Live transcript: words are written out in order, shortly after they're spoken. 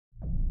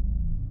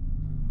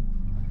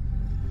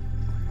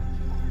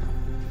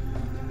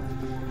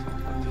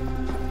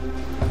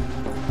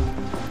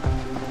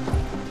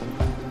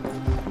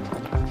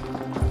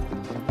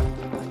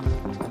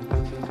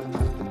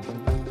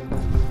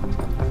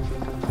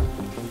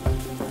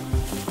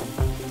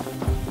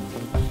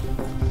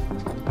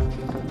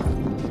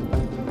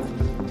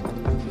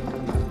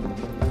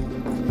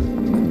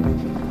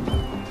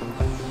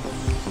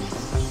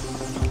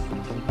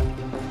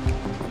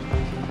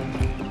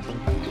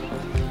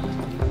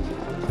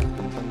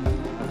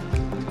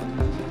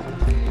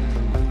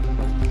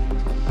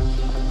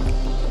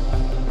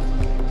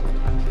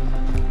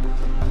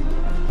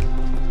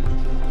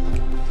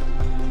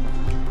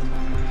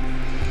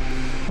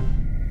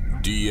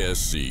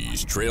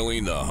DSC's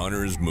Trailing the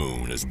Hunter's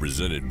Moon is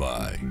presented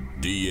by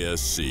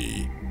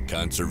DSC,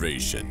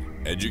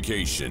 Conservation,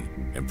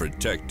 Education, and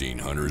Protecting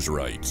Hunters'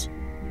 Rights.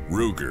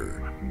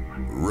 Ruger,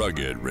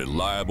 rugged,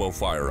 reliable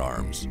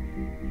firearms.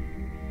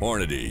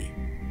 Hornady,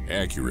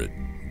 accurate,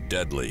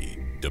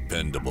 deadly,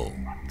 dependable.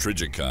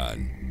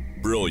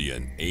 Trijicon,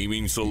 brilliant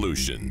aiming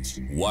solutions.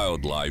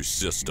 Wildlife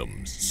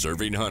Systems,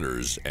 serving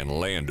hunters and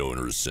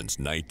landowners since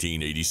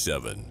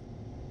 1987.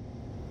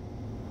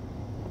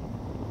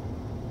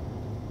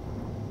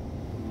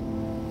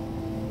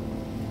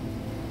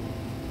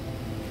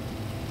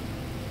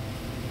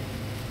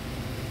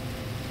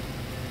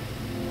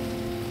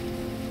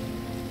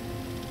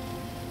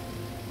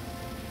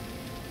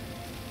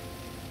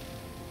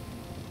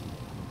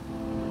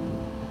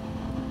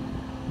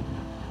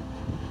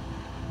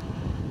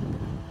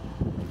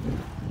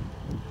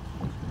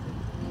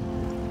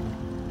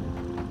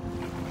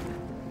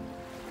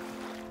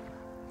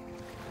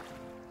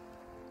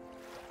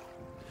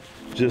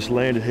 Just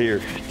landed here.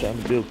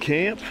 Time to build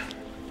camp.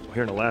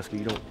 Here in Alaska,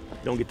 you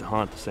don't get to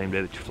hunt the same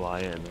day that you fly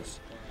in.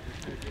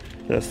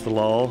 That's the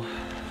law,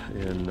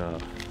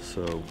 and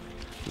so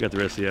we got the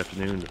rest of the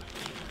afternoon to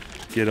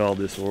get all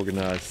this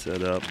organized,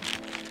 set up,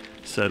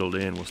 settled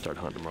in. We'll start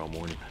hunting tomorrow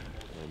morning.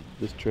 And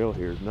this trail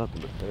here is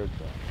nothing but bear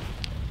track,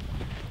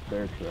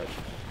 bear track,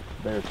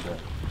 bear track.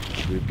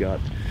 We've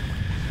got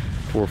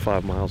 4 or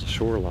 5 miles of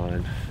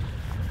shoreline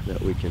that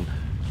we can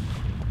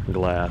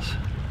glass,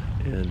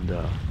 and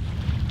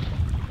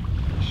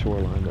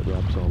shoreline that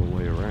wraps all the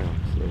way around,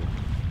 so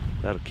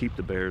that'll keep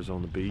the bears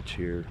on the beach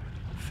here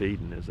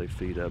feeding as they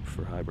feed up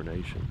for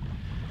hibernation.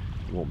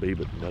 It won't be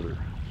but another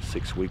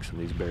 6 weeks and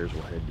these bears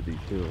will head to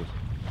these hills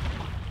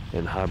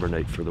and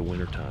hibernate for the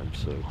winter time.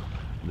 So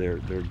they're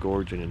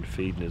gorging and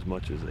feeding as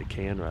much as they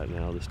can right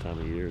now this time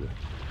of year to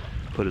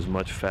put as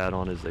much fat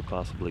on as they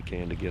possibly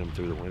can to get them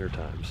through the winter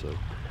time. So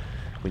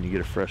when you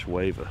get a fresh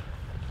wave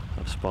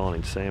of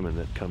spawning salmon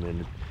that come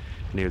in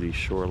near these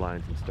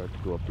shorelines and start to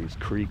go up these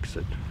creeks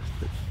that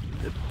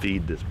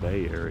feed this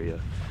bay area,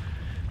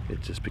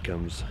 it just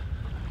becomes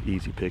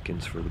easy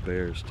pickings for the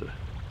bears to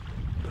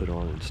put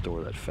on and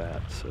store that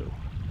fat. So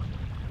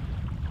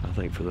I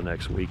think for the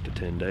next week to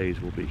 10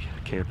 days we'll be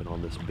camping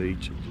on this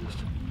beach and just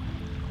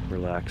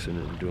relaxing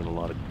and doing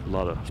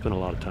spending a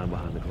lot of time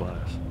behind the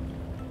glass.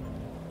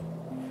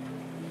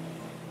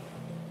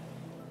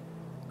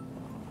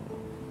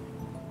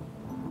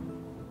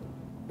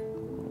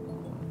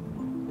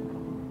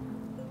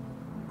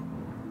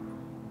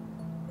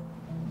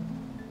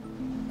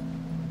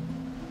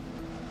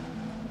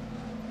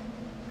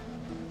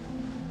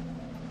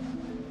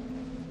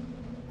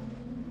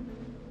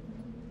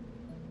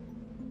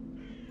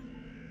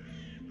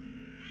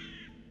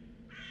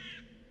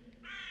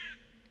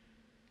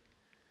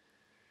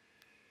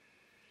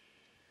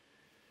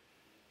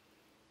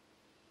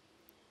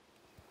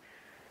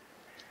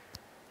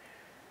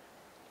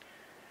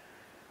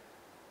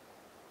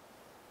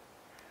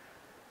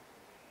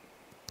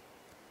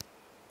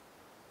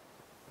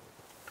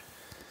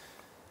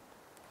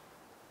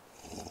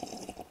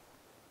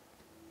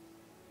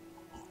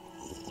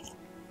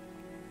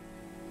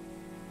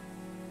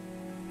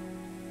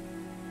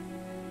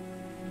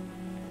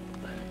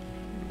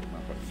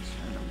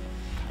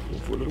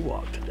 Going for a little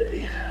walk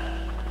today.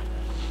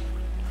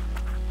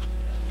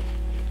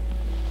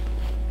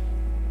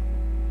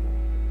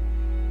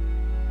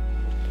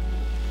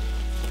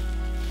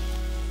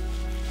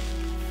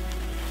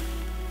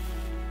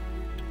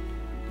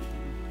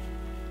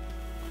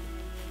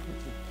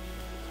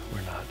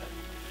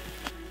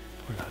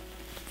 We're not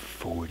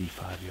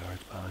 45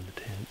 yards behind the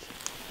tents.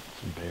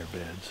 Some bear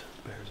beds.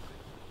 Bears.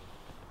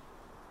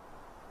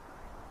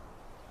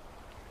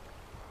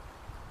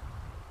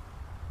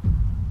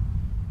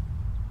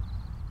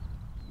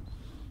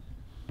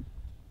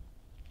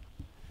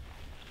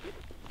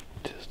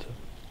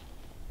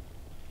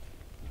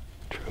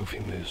 Trophy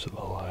moose of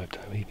a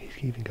lifetime.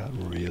 He's even got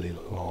really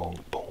long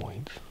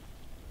points.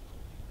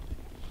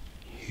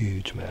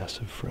 Huge,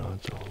 massive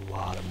fronts, and a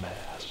lot of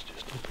mass.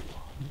 Just a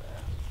lot of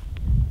mass.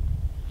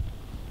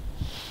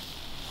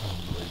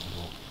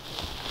 Unbelievable.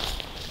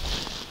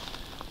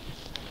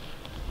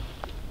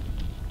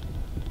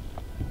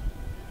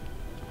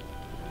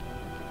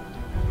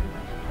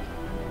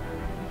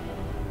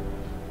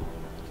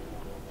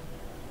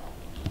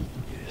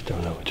 You just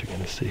don't know what you're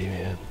gonna see,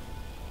 man.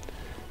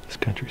 This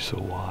country's so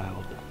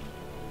wild,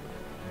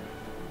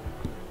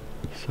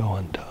 so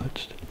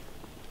untouched,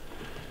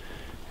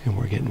 and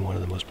we're getting one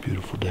of the most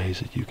beautiful days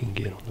that you can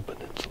get on the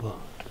peninsula.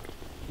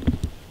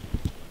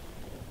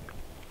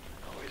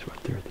 Oh, he's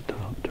right there at the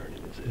top,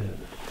 turning his head.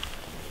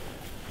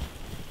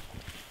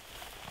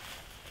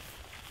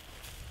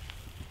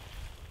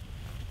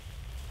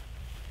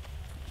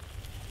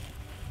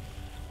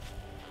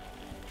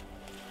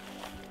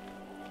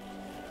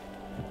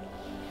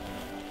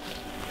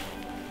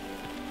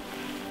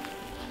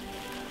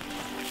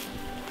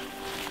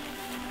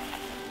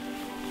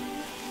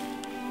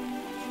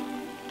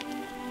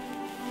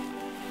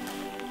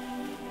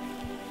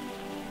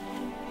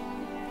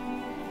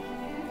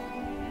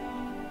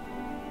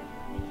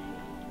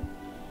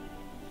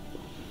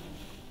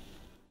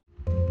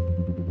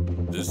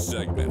 This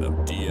segment of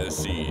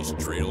DSC's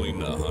Trailing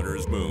the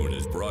Hunter's Moon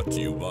is brought to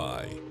you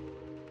by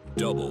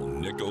Double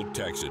Nickel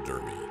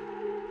Taxidermy.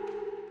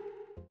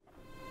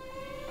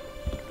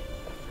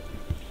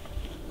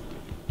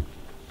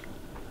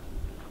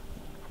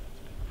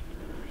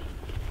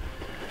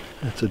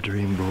 That's a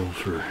dream bull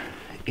for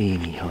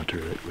any hunter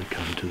that would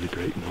come to the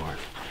Great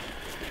North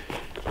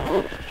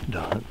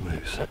to hunt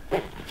moose.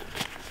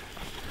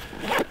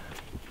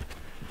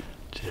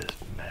 Just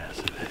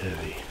massive,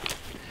 heavy.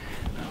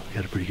 We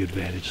got a pretty good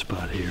vantage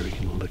spot here. We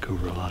can look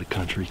over a lot of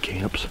country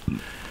camps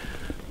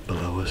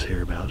below us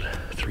here, about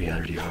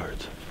 300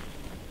 yards.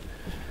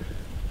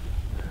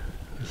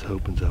 This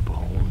opens up a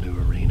whole new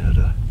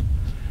arena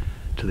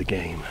to the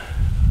game.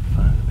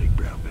 Find the big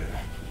brown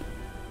bear.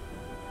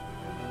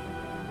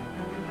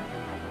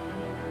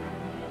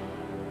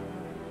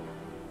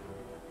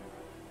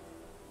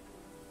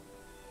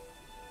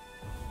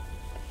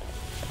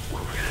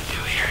 What we're gonna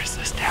do here is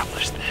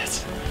establish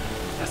this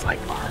as like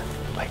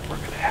we're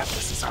gonna have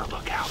this as our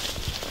lookout.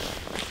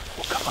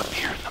 We'll come up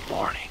here in the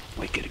morning,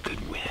 we get a good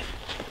wind.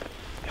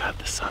 We'll have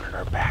the sun at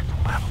our back, and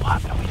we'll have a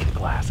lot that we can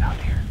glass out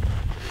here.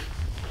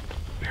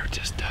 We're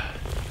just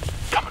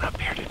coming up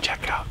here to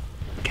check out,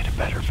 get a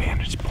better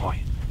vantage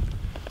point.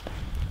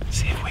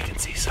 See if we can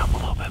see something a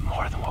little bit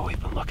more than what we've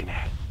been looking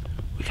at.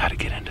 We gotta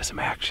get into some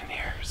action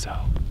here, so.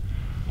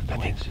 I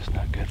think it's just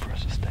not good for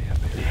us to stay up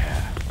here.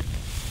 Yeah.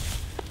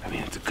 I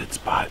mean, it's a good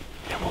spot,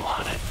 and we'll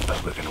hunt it,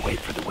 but we're gonna wait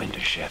for the wind to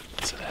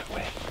shift, so that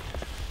way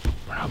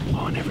we're not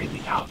blowing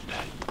everything out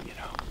that,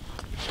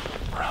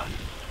 run.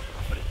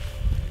 But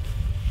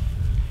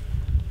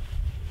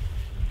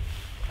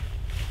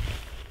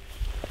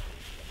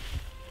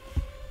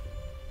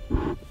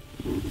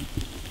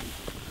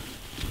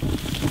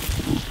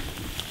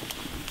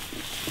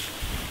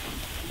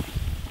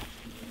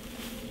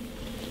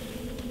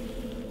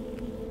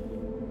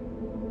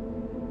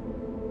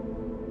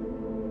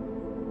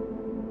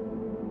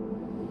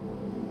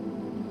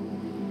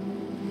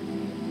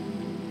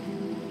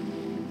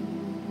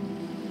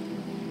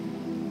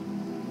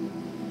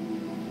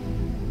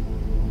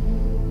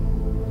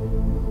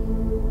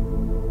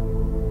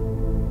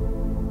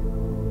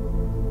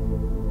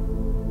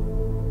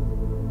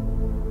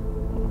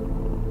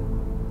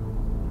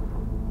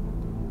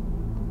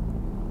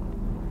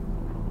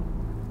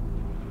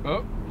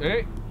Oh,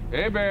 hey,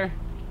 hey, bear.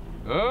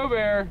 Oh,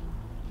 bear.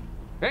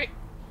 Hey.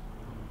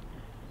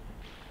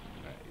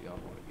 All right, y'all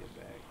want to get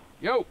back.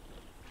 Yo.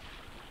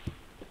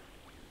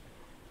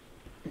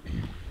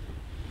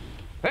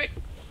 Hey.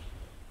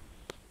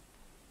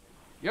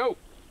 Yo.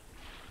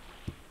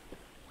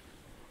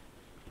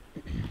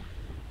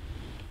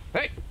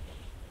 Hey.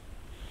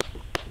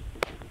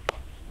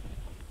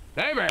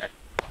 Hey, bear.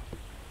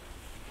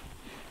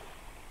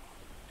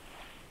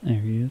 There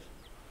he is.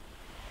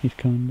 He's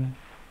coming back.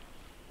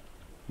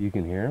 You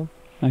can hear him?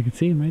 I can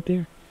see him right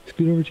there.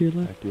 Scoot over to your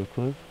left. Back to a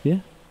cliff? Yeah.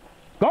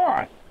 Go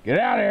on. Get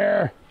out of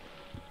here.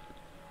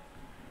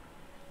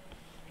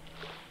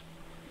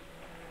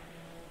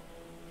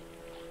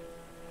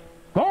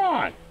 Go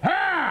on.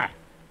 Ha!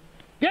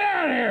 Get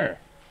out of here.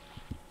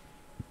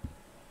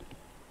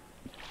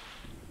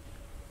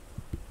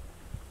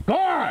 Go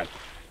on.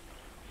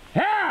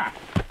 Ha!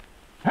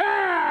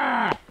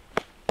 Ha!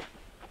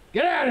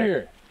 Get out of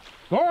here.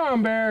 Go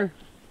on, bear.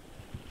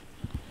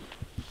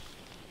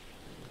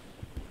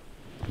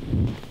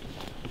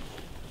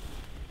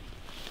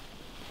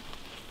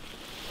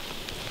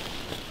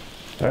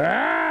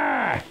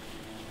 Ah!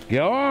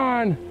 Go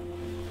on.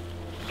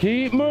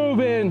 Keep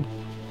moving.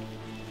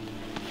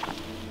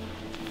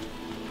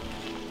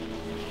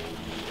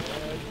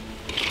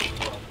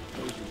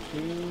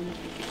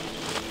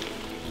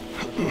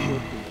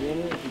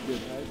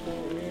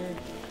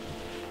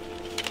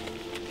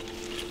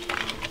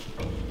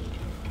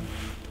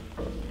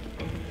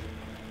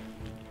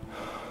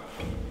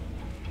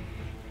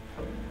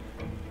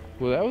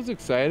 Well, that was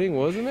exciting,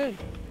 wasn't it?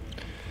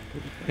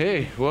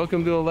 Hey,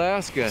 welcome to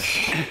Alaska.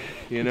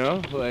 You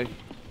know, like,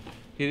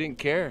 he didn't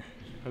care.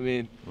 I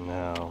mean,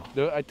 No.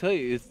 I tell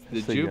you, it's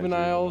the So you got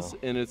juveniles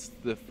juvenile. and it's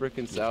the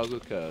frickin' sows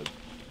with cubs.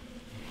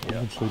 Yeah,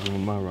 I'm sleeping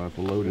with my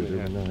rifle loaded It'd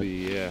every have to night.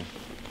 be, yeah.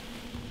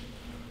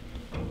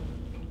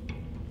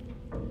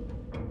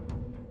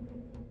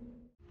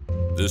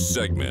 This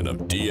segment of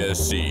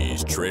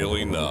DSC's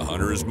Trailing the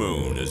Hunter's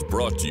Moon is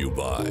brought to you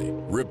by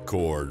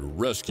Ripcord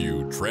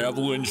Rescue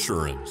Travel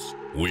Insurance.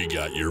 We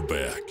got your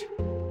back.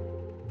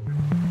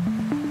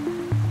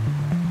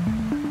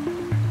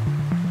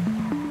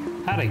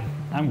 Howdy,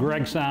 I'm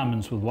Greg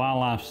Simons with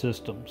Wildlife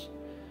Systems.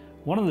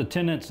 One of the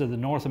tenets of the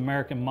North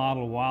American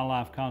model of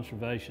wildlife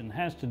conservation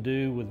has to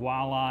do with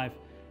wildlife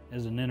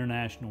as an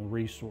international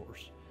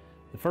resource.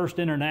 The first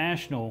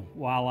international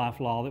wildlife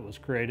law that was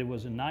created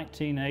was in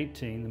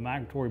 1918, the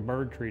Migratory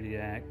Bird Treaty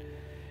Act,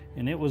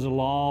 and it was a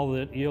law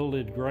that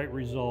yielded great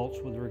results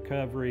with the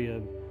recovery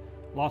of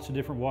lots of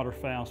different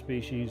waterfowl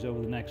species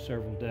over the next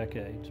several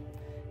decades.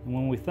 And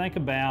when we think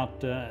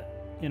about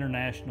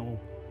international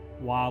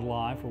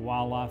wildlife, or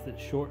wildlife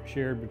that's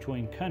shared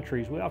between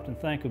countries, we often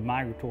think of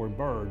migratory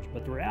birds,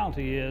 but the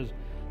reality is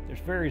there's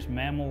various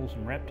mammals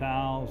and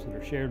reptiles that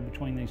are shared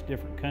between these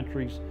different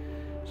countries.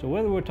 So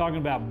whether we're talking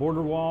about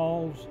border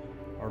walls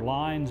or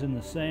lines in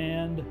the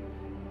sand,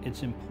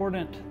 it's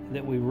important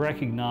that we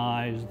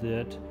recognize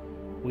that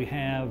we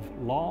have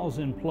laws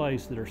in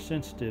place that are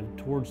sensitive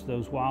towards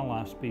those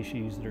wildlife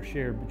species that are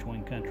shared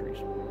between countries.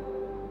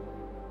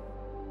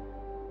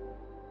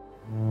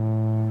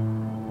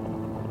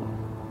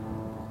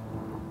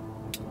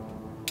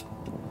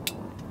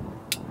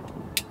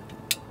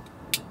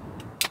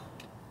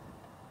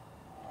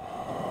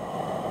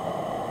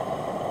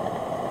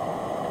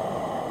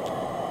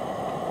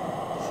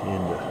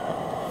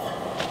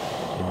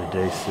 Into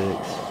day 6.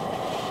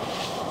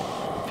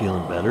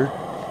 Feeling better.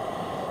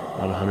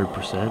 Not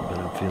 100%, but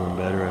I'm feeling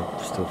better. I'm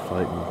still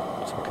fighting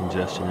some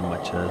congestion in my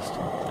chest.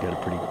 Got a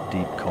pretty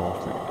deep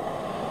cough that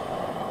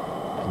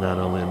is not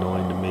only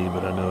annoying to me,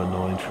 but I know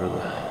annoying for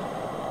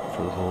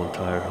the whole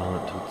entire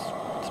hunt.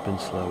 It's been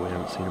slow. We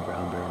haven't seen a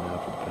brown bear now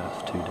for the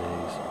past 2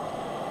 days.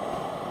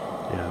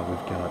 Yeah,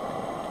 we've got a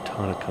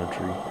ton of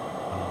country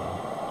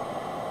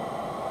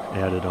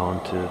added on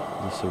to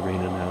this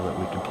arena now that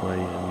we can play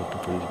in looking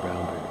for these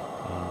brown bears.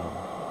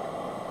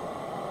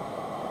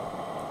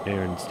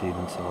 Aaron and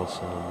Steven saw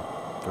some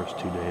first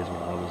 2 days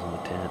when I was in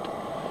the tent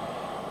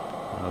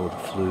with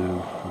the flu,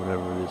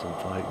 whatever it is I'm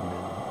fighting,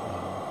 and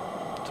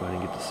so I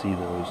didn't get to see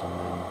those. And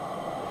then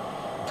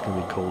it's going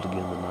to be cold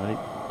again tonight.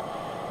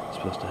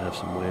 It's supposed to have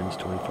some winds,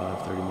 25,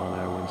 30 mile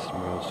an hour winds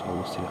tomorrow, so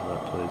we'll see how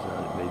that plays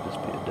out. It may just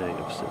be a day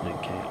of sitting in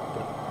camp,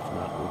 but if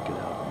not, we'll get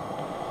out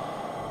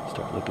and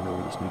start looking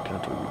over this new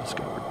country we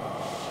discovered.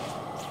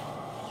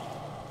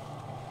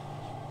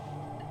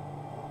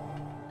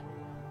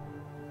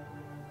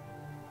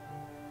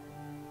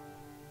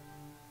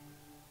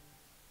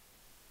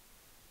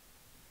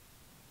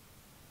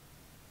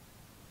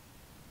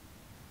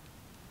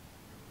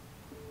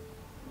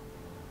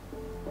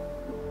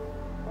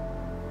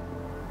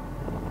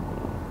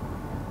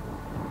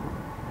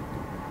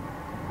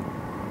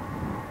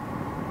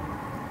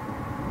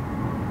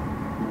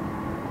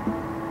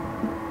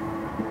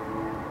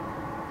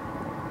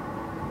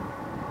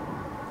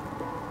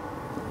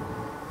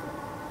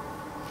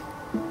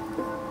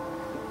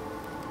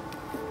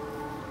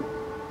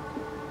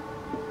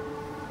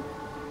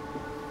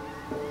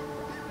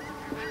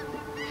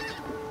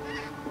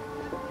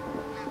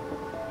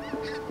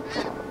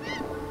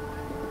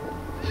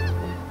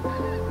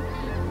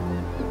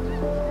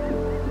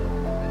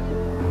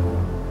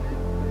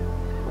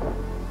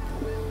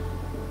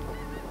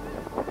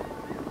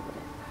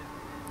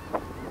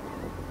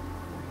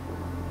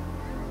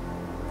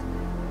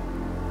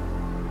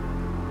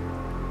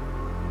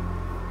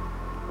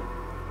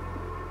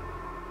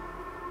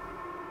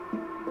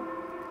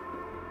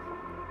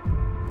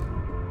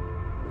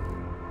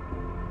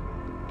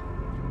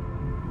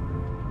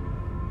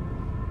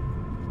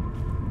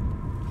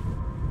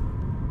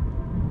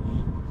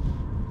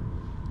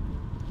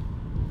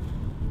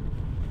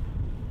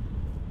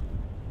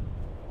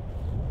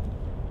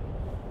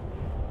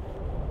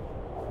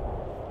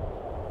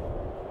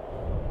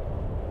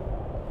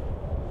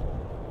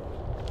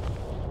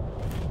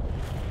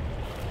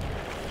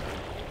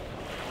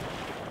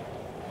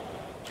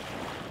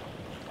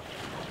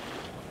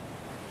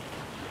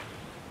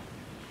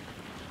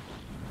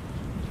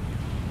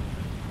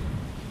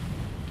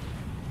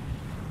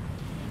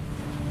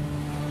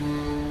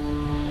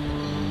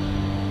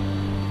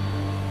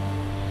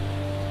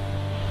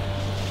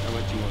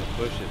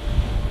 Push it.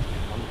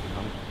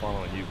 I'm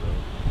following you, bro.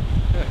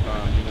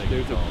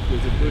 There's a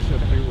bush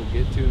up here we'll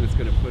get to, and it's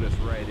going to put us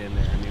right in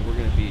there. I mean, we're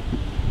going to be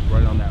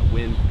right on that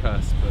wind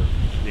cusp of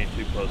Being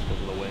too close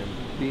because of the wind.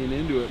 being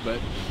into it.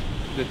 But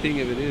the thing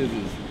of it is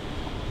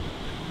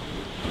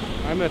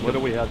I'm at What the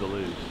do we have to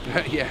lose?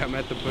 yeah, I'm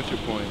at the pusher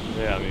point.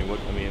 Yeah,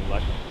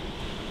 like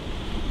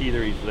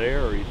either he's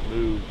there or he's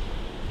moved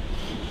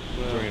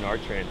during our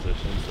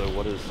transition. So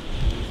what is?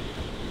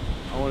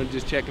 I want to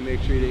just check and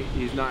make sure that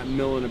he's not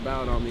milling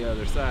about on the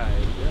other side.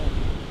 Yeah.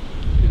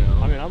 You know.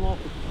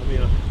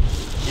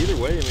 Either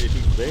way, if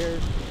he's there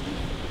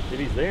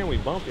and we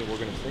bump him, we're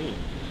going to see him.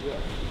 Yeah.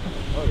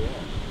 Oh yeah.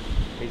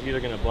 He's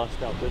either going to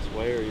bust out this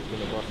way or he's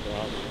going to bust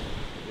out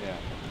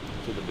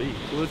to the beach.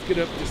 So let's get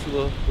up just a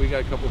little. We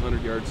got a couple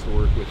 100 yards to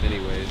work with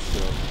anyways,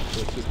 so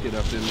let's just get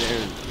up in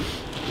there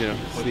and,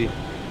 see.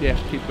 Yeah,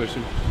 keep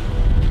pushing.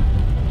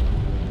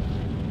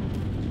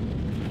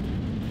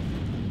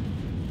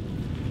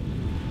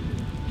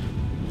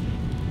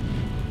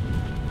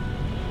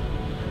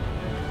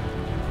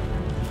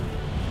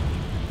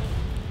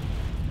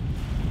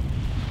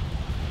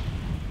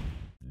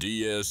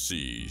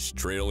 DSC's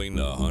Trailing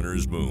the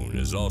Hunter's Moon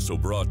is also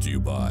brought to you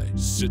by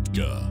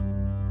Sitka.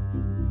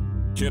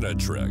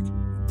 Kinatrek,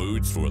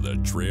 boots for the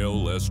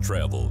trail less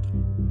traveled.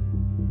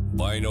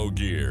 Bino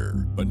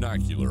gear,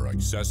 binocular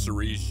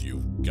accessories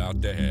you've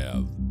got to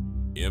have.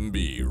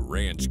 MB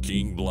Ranch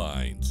King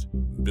blinds,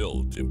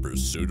 built in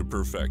pursuit of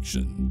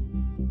perfection.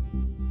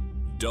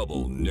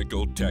 Double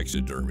nickel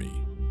taxidermy,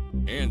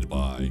 and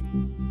by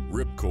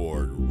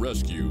Ripcord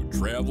Rescue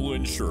Travel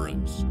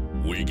Insurance.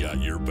 We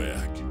got your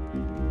back.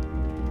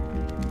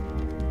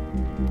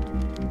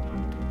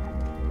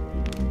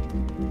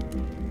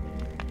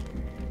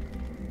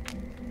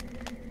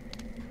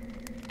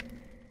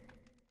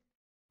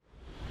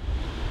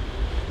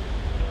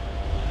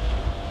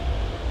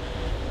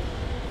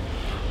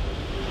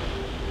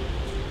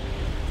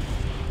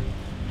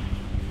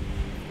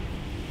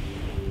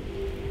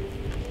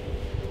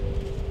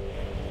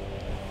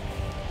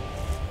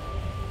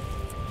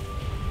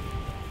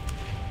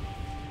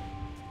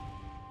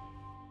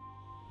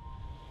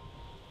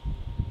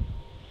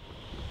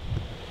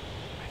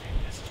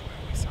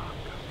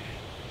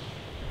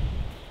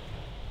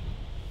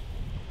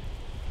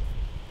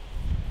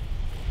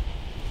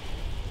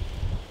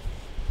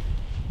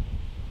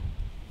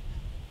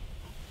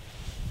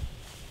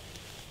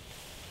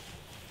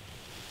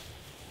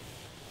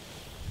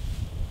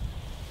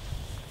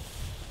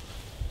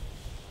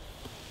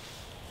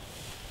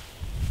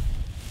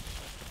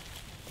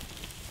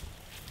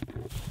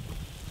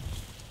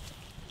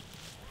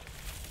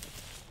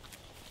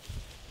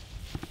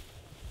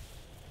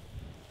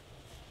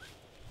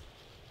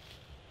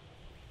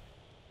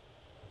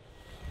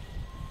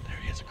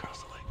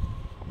 Across the lake.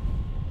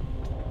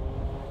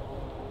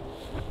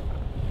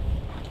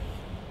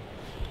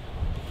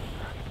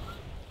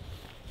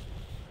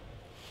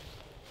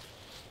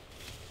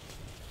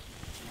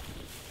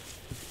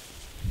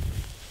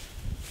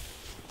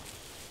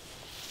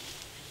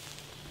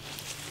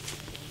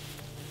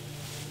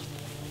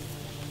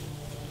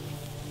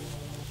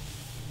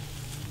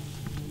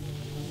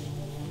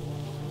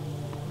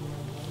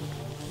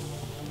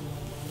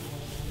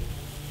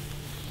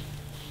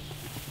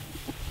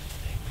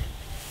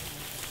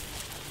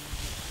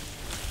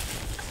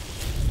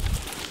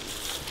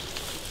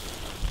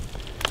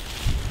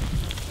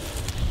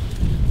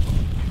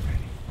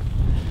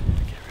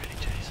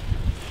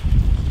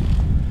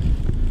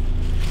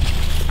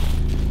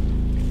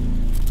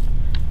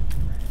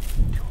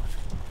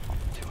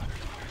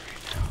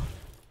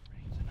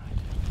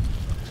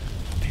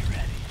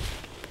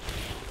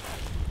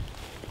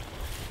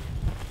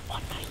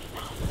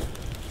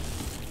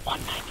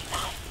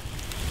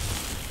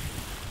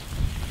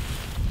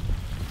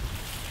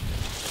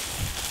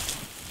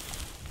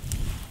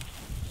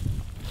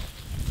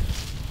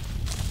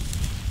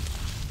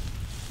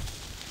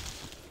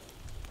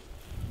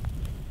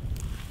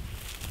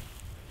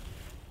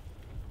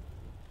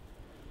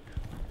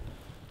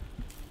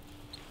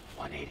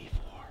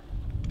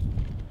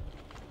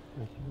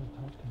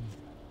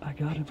 I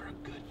got him. For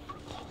a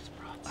close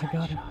broadside I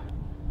got him. shot.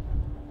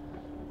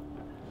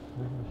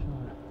 Where's my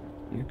shot?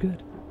 You're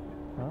good.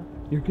 Huh?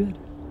 You're good.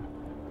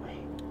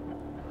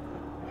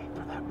 Wait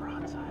for that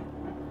broadside.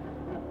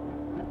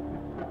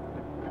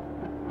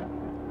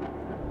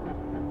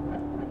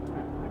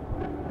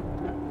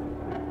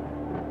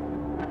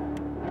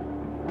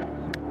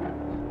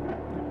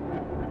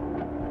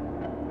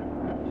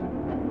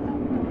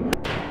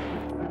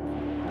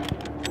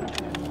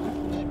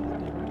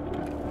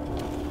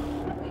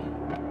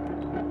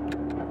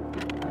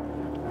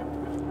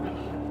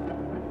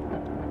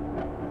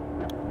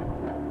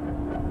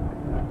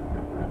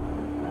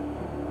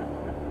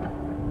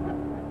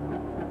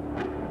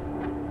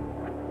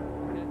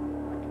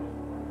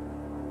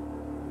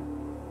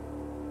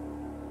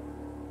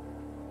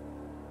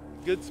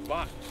 Good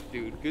spot,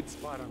 dude. Good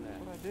spot on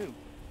that. What'd I do?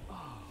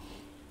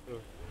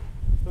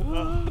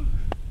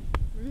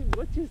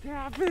 What just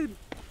happened?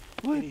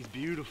 What? And he's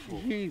beautiful.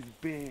 He's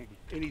big.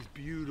 And he's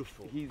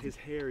beautiful. His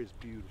hair is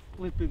beautiful.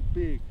 Flipping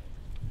big.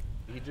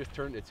 He just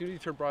turned, as soon as he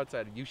turned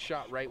broadside, you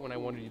shot right when I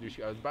wanted you to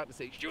shoot. I was about to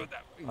say, shoot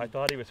that. I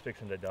thought he was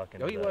fixing to duck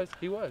into No, he that. was.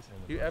 He was.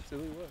 He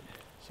absolutely was.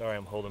 Sorry,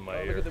 I'm holding my Oh,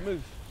 ear. look at the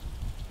moose.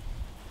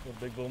 A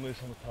big bull moose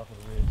on the top of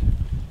the ridge.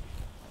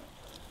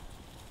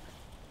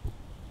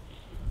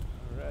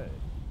 All right.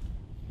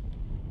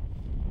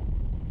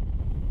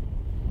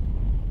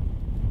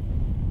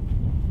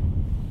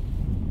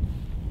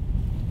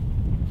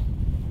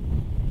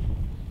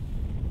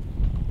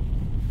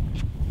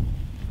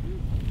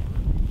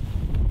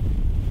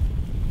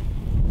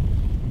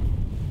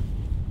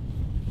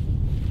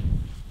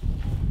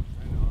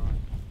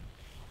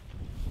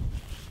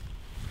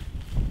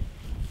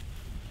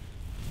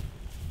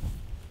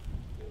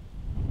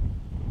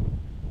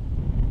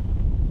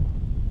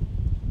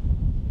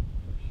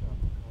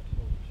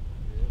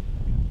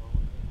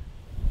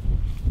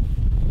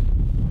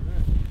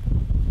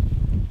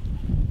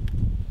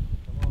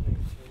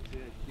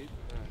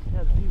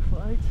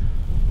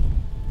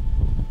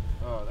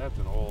 Oh, that's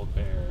an old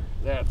bear.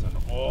 That's an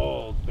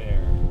old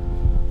bear.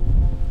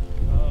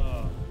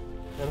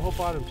 That whole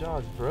bottom jaw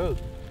is broke.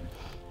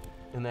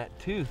 And that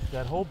tooth,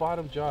 that whole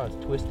bottom jaw is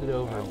twisted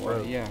over and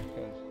broke. Yeah,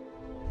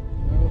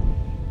 well,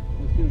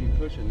 it's going to be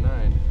pushing 9.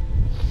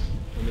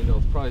 I mean,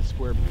 it'll probably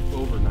square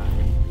over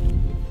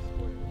 9.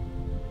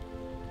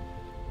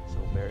 So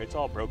bear, it's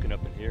all broken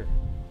up in here.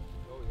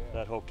 Oh, yeah.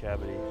 That whole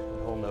cavity,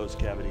 that whole nose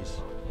cavity's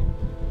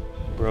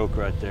broke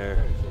right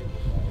there.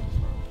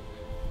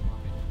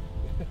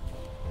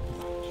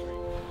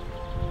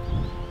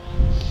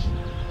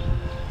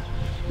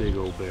 Big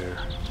old bear.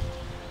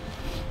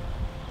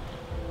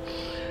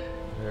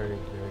 Very,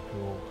 very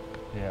cool.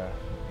 Yeah,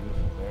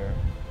 beautiful bear.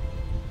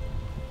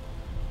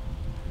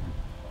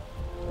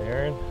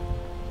 Aaron.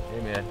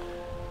 Hey, man.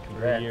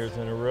 Congrats. 3 years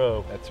in a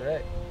row. That's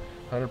right.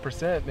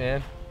 100%,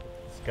 man.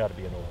 It's got to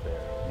be an old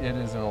bear. It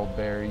is an old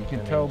bear. You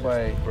can tell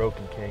by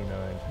broken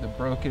canine. the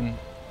broken,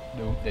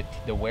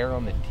 the wear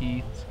on the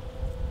teeth.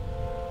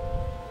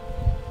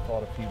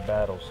 Fought a few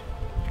battles.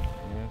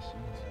 Yes.